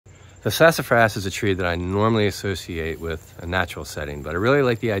The sassafras is a tree that I normally associate with a natural setting, but I really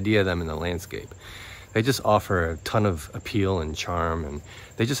like the idea of them in the landscape. They just offer a ton of appeal and charm, and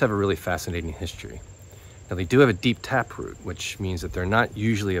they just have a really fascinating history. Now, they do have a deep taproot, which means that they're not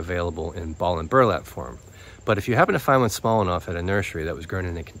usually available in ball and burlap form. But if you happen to find one small enough at a nursery that was grown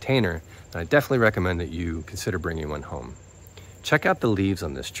in a container, then I definitely recommend that you consider bringing one home. Check out the leaves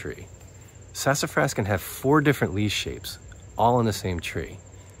on this tree. Sassafras can have 4 different leaf shapes, all on the same tree.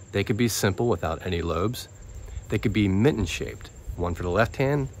 They could be simple without any lobes. They could be mitten-shaped, one for the left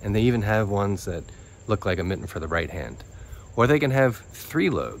hand, and they even have ones that look like a mitten for the right hand. Or they can have 3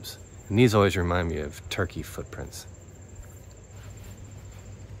 lobes, and these always remind me of turkey footprints.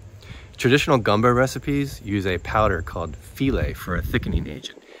 Traditional gumbo recipes use a powder called filé for a thickening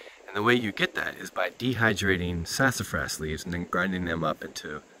agent. And the way you get that is by dehydrating sassafras leaves and then grinding them up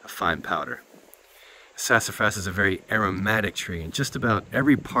into a fine powder. Sassafras is a very aromatic tree, and just about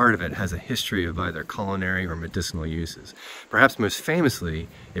every part of it has a history of either culinary or medicinal uses. Perhaps most famously,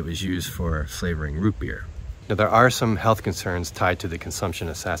 it was used for flavoring root beer. Now, there are some health concerns tied to the consumption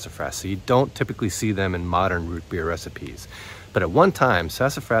of sassafras, so you don't typically see them in modern root beer recipes. But at one time,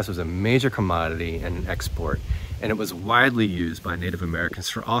 sassafras was a major commodity and an export, and it was widely used by Native Americans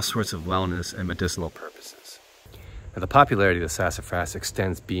for all sorts of wellness and medicinal purposes. Now, the popularity of the sassafras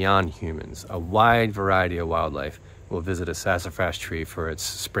extends beyond humans. A wide variety of wildlife will visit a sassafras tree for its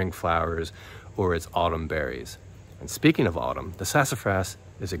spring flowers or its autumn berries. And speaking of autumn, the sassafras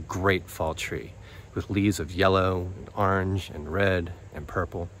is a great fall tree with leaves of yellow, and orange, and red, and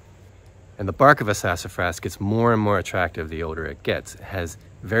purple. And the bark of a sassafras gets more and more attractive the older it gets. It has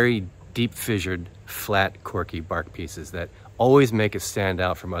very deep fissured, flat, corky bark pieces that always make it stand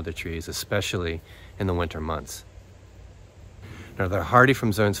out from other trees, especially in the winter months. Now, they're hardy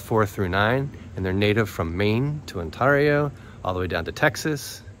from zones 4 through 9, and they're native from Maine to Ontario, all the way down to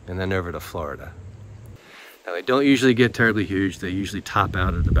Texas, and then over to Florida. Now, they don't usually get terribly huge. They usually top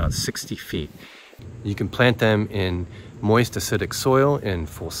out at about 60 feet. You can plant them in moist acidic soil in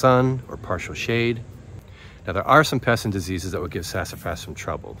full sun or partial shade. Now, there are some pests and diseases that will give sassafras some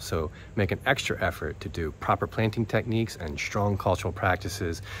trouble, so make an extra effort to do proper planting techniques and strong cultural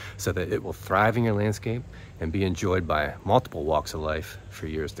practices so that it will thrive in your landscape and be enjoyed by multiple walks of life for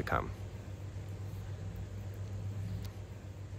years to come.